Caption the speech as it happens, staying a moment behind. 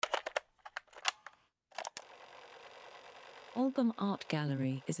Album Art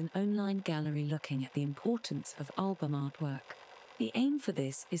Gallery is an online gallery looking at the importance of album artwork. The aim for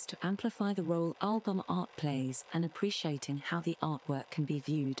this is to amplify the role album art plays and appreciating how the artwork can be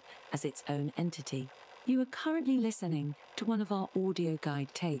viewed as its own entity. You are currently listening to one of our audio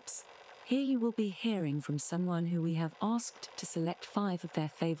guide tapes. Here you will be hearing from someone who we have asked to select 5 of their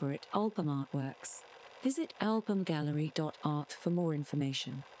favorite album artworks. Visit albumgallery.art for more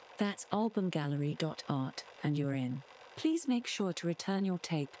information. That's albumgallery.art and you're in. Please make sure to return your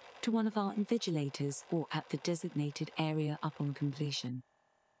tape to one of our invigilators or at the designated area upon completion.